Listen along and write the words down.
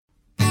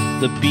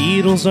The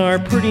Beatles are a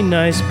pretty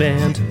nice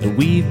band, and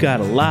we've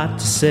got a lot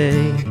to say.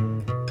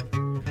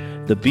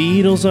 The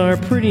Beatles are a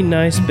pretty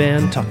nice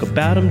band, talk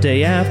about them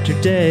day after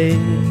day.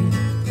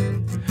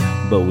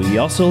 But we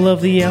also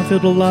love the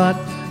outfield a lot,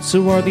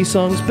 so are these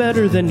songs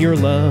better than your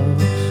love?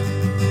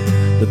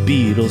 The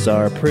Beatles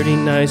are a pretty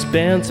nice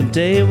band,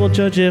 someday we'll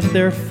judge if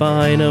they're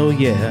fine, oh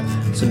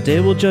yeah, someday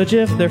we'll judge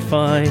if they're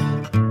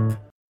fine.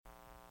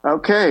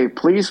 Okay,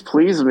 Please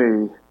Please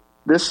Me.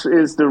 This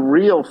is the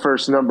real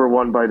first number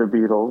one by the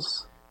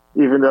Beatles,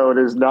 even though it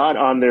is not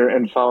on their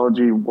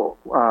anthology,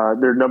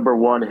 their number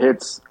one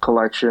hits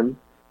collection.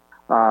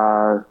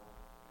 Love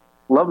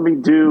Me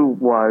Do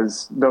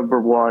was number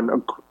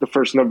one, the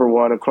first number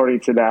one according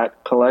to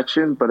that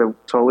collection, but it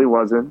totally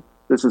wasn't.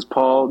 This is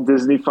Paul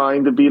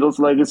Disney-fying the Beatles'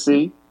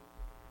 legacy.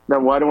 Now,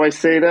 why do I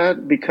say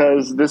that?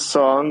 Because this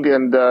song,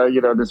 and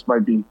this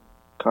might be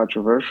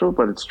controversial,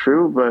 but it's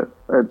true, but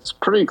it's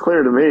pretty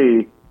clear to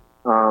me,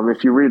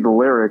 if you read the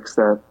lyrics,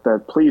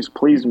 that Please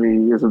Please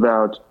Me is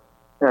about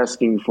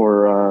asking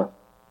for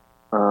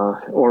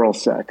oral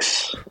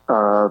sex.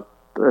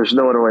 There's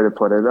no other way to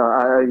put it.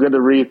 I'm going to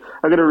read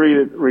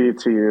it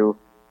to you.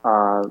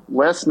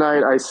 Last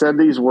night I said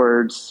these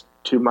words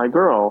to my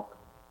girl.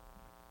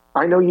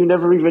 I know you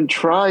never even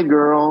try,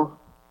 girl.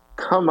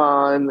 Come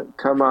on,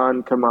 come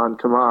on, come on,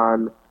 come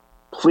on.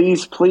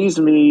 Please please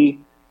me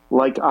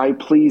like I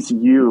please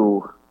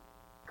you.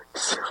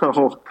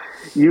 So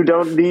you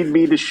don't need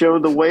me to show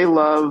the way,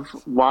 love.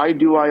 Why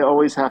do I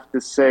always have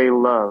to say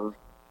love?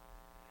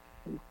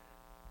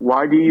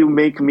 Why do you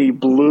make me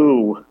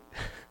blue?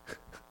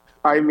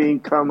 I mean,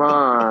 come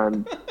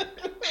on.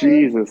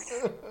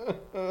 Jesus.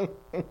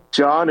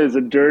 John is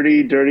a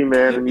dirty, dirty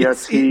man, and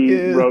yes,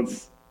 he's the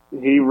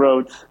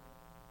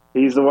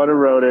one who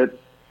wrote it.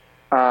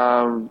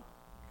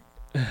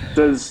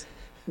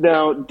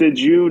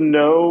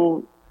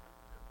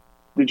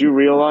 Did you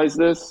realize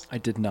this? I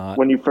did not.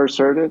 When you first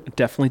heard it? I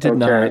definitely did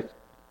not.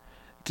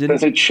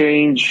 Does it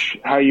change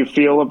how you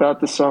feel about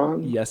the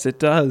song? Yes, it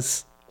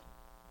does.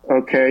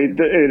 Okay, in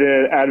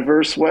an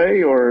adverse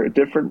way or a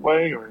different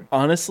way? Or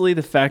honestly,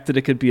 the fact that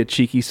it could be a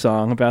cheeky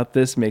song about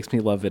this makes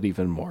me love it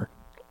even more.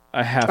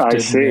 I have to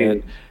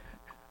admit.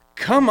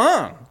 Come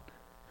on.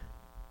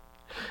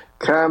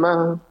 Come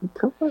on.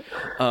 Come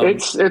on.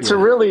 It's a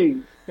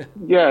really...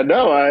 Yeah,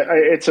 no,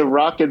 it's a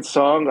rockin'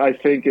 song. I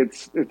think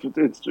it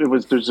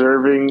was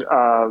deserving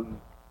to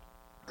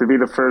be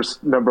the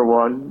first number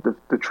one,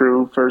 the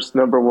true first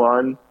number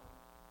one.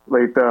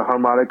 Like the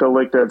harmonica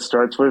lick that it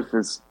starts with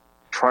is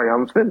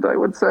triumphant, I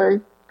would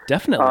say.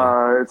 Definitely.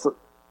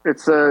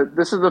 This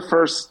is the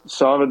first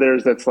song of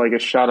theirs that's like a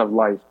shot of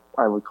life,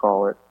 I would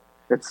call it.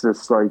 It's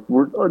just like,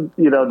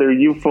 their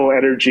youthful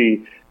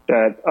energy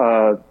that,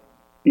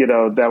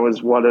 that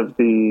was one of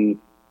the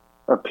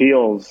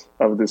appeals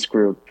of this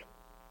group.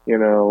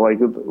 Like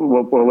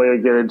we'll later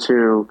get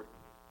into,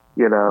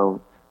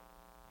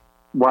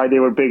 why they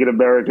were big in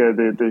America.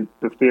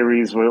 The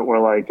theories were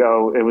like,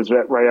 oh, it was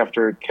right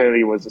after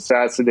Kennedy was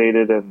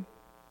assassinated and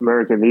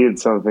America needed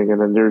something, and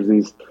then there's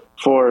these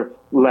four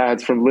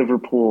lads from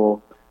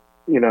Liverpool,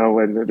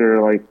 and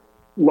they're like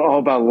all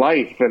about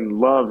life and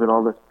love and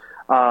all that.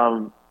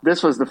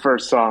 This was the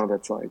first song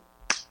that's like,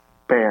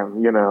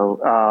 bam,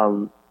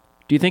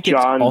 Do you think it's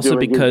also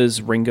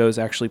because Ringo's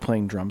actually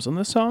playing drums on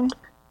this song?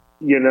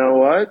 You know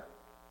what?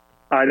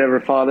 I never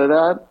thought of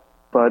that,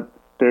 but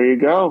there you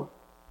go.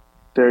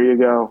 There you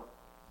go.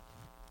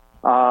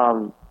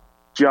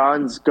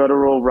 John's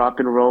guttural rock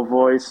and roll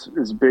voice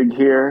is big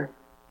here.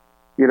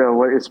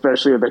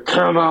 Especially the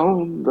come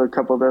on, the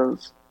couple of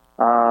those.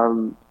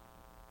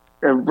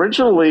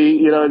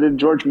 Originally, then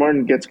George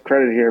Martin gets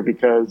credit here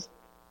because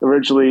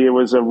originally it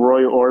was a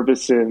Roy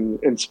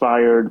Orbison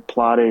inspired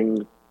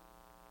plotting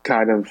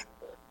kind of,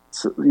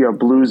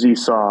 bluesy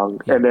song.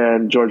 Yeah. And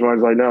then George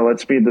Martin's like, no,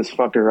 let's speed this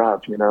fucker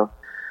up,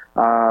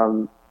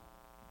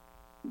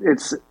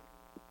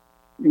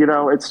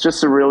 it's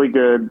just a really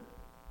good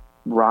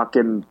rock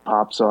and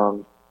pop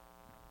song.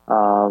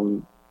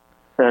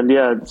 And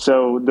yeah,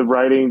 so the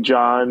writing,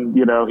 John,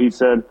 he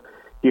said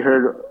he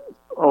heard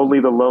Only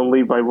the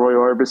Lonely by Roy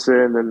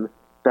Orbison, and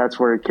that's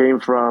where it came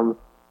from.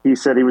 He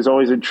said he was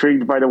always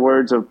intrigued by the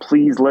words of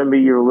please lend me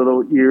your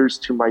little ears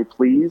to my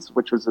please,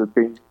 which was a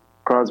Bing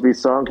Crosby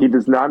song. He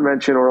does not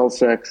mention oral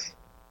sex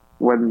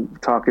when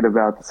talking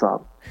about the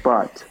song,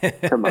 but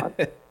come on.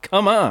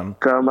 Come on.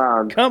 Come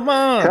on. Come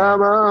on.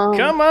 Come on.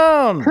 Come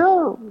on.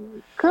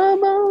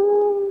 Come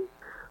on.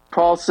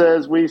 Paul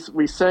says, we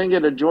sang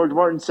it and George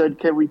Martin said,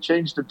 can we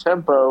change the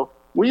tempo?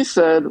 We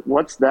said,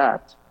 what's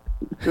that?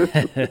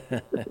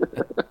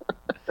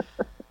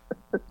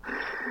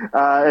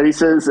 And he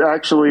says,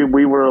 actually,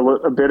 we were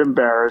a bit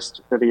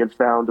embarrassed that he had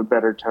found a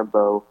better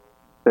tempo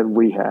than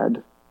we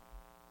had.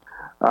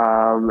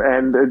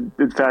 And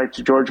in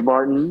fact, George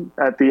Martin,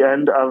 at the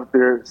end of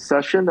their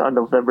session on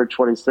November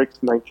 26,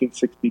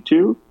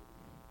 1962,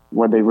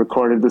 when they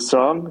recorded the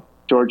song,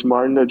 George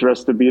Martin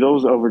addressed the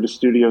Beatles over the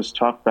studio's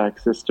talkback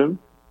system.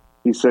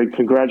 He said,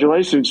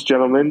 congratulations,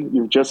 gentlemen,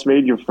 you've just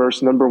made your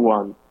first number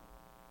one.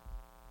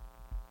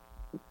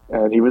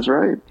 And he was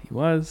right. He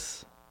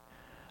was.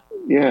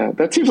 Yeah,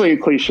 that seems like a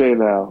cliche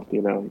now,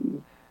 you know.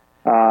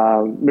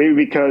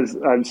 Maybe because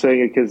I'm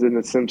saying it because in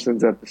the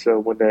Simpsons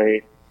episode when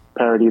they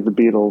parodied the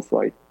Beatles,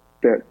 like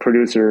that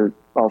producer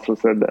also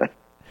said that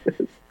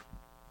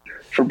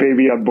for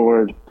Baby on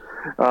Board.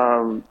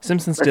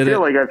 Simpsons did it. I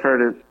feel like I've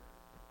heard it.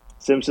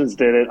 Simpsons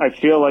did it. I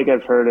feel like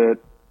I've heard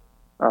it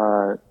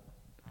a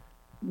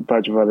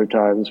bunch of other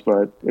times,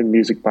 but in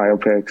music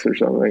biopics or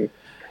something.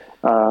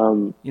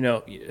 You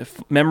know,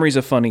 memory's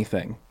a funny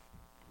thing.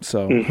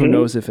 So who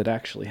knows if it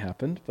actually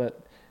happened,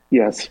 but...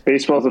 Yes,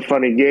 baseball's a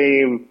funny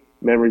game.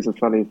 Memory's a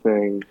funny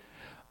thing.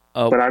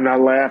 But I'm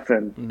not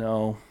laughing.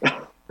 No.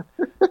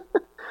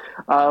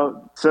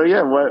 So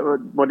yeah,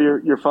 what are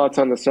your thoughts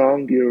on the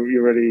song?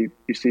 You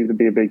seem to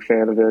be a big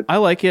fan of it. I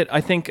like it.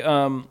 I think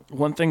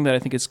one thing that I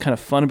think is kind of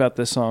fun about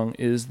this song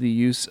is the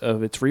use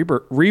of its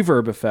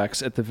reverb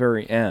effects at the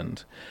very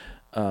end.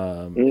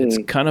 It's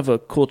kind of a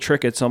cool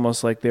trick. It's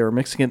almost like they were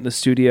mixing it in the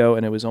studio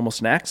and it was almost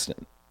an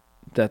accident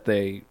that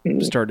they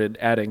started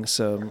adding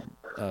some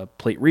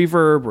plate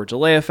reverb or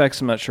delay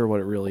effects. I'm not sure what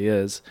it really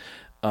is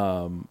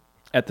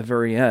at the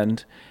very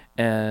end.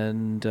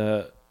 And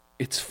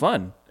it's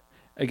fun.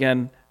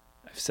 Again,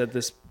 I've said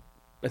this,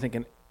 I think,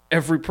 in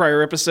every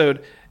prior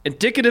episode,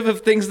 indicative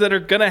of things that are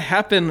going to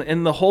happen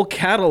in the whole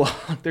catalog.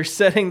 They're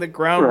setting the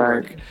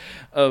groundwork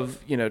of,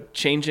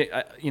 changing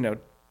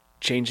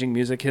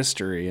music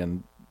history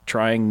and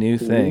trying new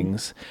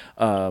things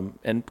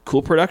and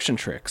cool production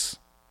tricks.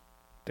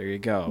 There you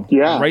go.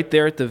 Yeah. Right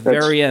there at the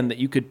very end that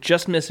you could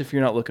just miss if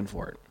you're not looking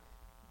for it.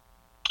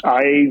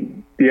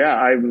 I'm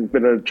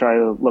going to try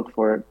to look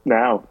for it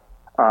now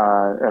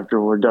after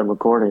we're done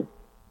recording.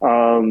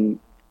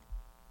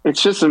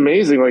 It's just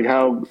amazing like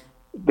how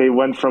they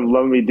went from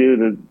Love Me Do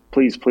to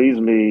Please Please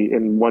Me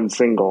in one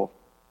single.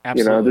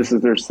 Absolutely. You know, this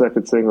is their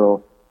second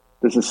single.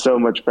 This is so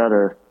much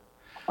better.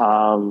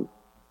 The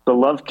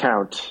Love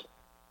Count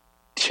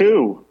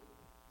 2.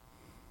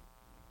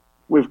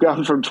 We've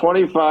gone from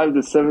 25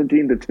 to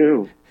 17 to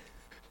 2.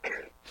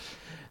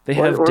 They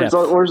have depth.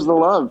 Where's the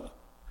love?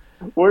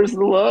 Where's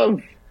the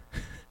love?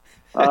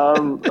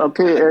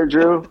 Okay,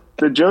 Andrew.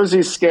 The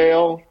Josie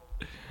scale.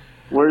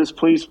 Where does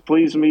Please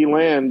Please Me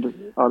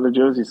land on the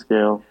Josie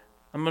scale?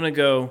 I'm going to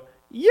go,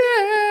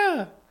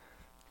 yeah!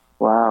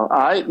 Wow.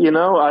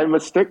 I'm a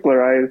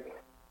stickler.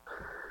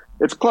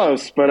 It's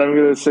close, but I'm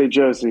going to say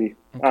Josie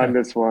on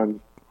this one.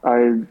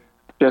 I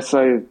guess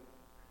I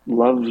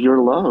love your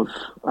love.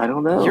 I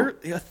don't know.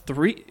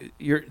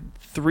 You're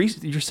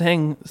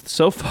saying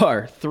so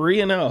far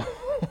 3-0.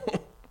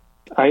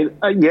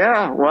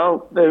 Yeah.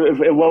 Well,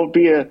 it won't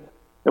be a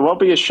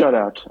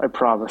shutout. I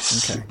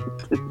promise. Okay.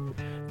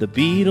 The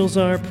Beatles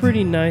are a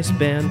pretty nice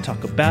band.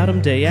 Talk about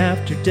them day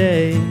after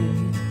day.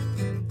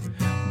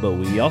 But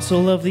we also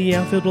love the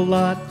outfield a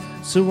lot.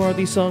 So are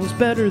these songs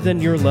better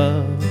than your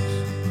love?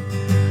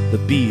 The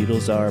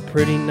Beatles are a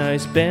pretty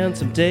nice band.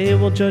 Someday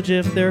we'll judge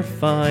if they're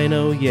fine.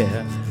 Oh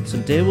yeah.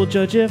 Someday we'll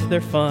judge if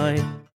they're fine.